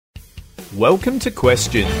Welcome to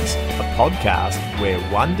Questions, a podcast where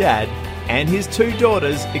one dad and his two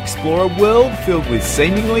daughters explore a world filled with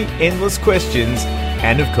seemingly endless questions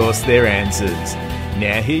and, of course, their answers.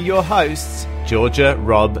 Now here are your hosts, Georgia,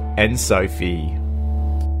 Rob and Sophie.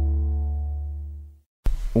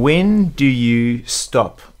 When do you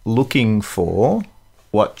stop looking for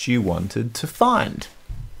what you wanted to find?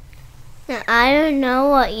 I don't know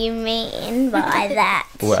what you mean by that.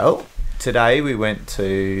 Well, today we went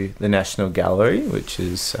to the National Gallery, which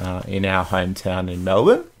is in our hometown in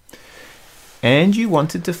Melbourne, and you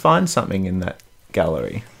wanted to find something in that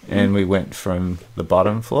gallery. And we went from the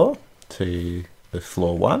bottom floor to the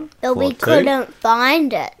floor one. But we couldn't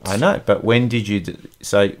find it. I know, but when did you...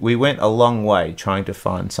 So we went a long way trying to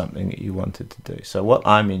find something that you wanted to do. So what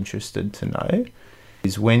I'm interested to know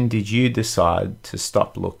is, when did you decide to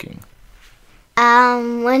stop looking?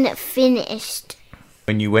 When it finished.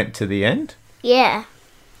 When you went to the end? Yeah.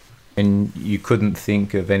 And you couldn't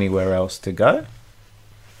think of anywhere else to go?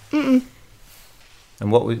 Mm-mm.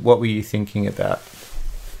 And what were you thinking about?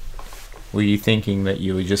 Were you thinking that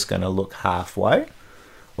you were just going to look halfway?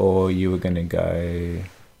 Or you were going to go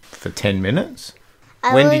for 10 minutes?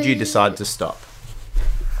 When did you decide to stop?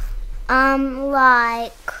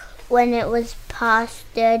 Like when it was past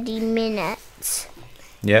 30 minutes.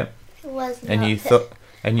 Yep. It was And you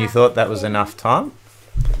thought that was enough time?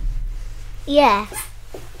 Yeah.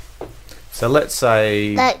 So let's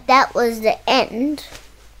say... That was the end.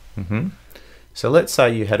 Mm-hmm. So let's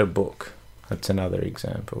say you had a book. That's another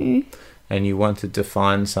example. And you wanted to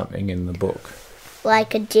find something in the book.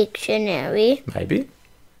 Like a dictionary. Maybe.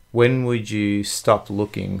 When would you stop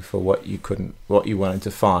looking for what you wanted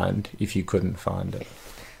to find if you couldn't find it?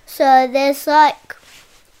 So there's like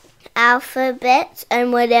alphabets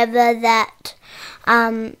and whatever that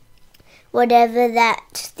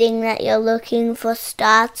thing that you're looking for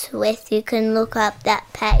starts with, you can look up that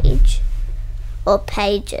page or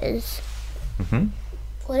pages. Mm-hmm.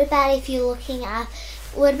 What about if you're looking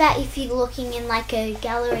in like a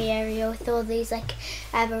gallery area with all these like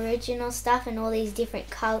Aboriginal stuff and all these different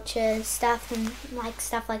cultures stuff and like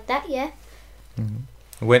stuff like that? Yeah. Mm-hmm.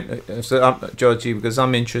 Georgie, because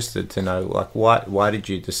I'm interested to know, like, why did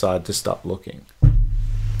you decide to stop looking?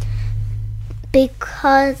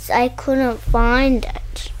 Because I couldn't find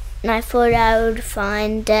it. And I thought I would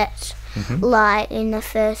find it like in the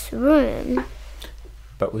first room.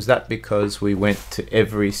 But was that because we went to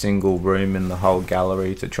every single room in the whole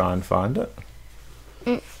gallery to try and find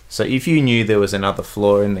it? So if you knew there was another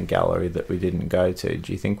floor in the gallery that we didn't go to,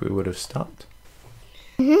 do you think we would have stopped?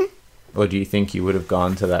 Mm-hmm. Or do you think you would have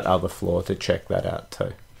gone to that other floor to check that out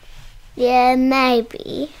too? Yeah,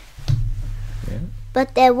 maybe. Yeah.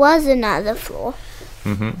 But there was another floor.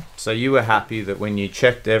 Mm-hmm. So you were happy that when you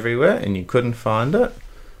checked everywhere and you couldn't find it,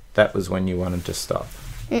 that was when you wanted to stop?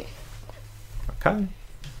 Okay.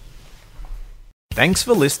 Thanks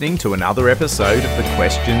for listening to another episode of the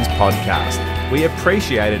Questions Podcast. We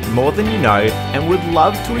appreciate it more than you know and would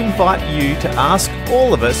love to invite you to ask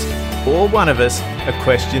all of us, or one of us, a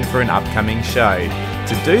question for an upcoming show.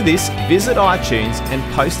 To do this, visit iTunes and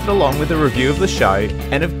post it along with a review of the show.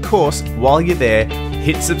 And of course, while you're there,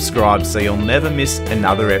 hit subscribe so you'll never miss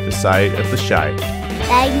another episode of the show.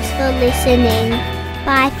 Thanks for listening.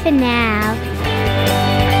 Bye for now.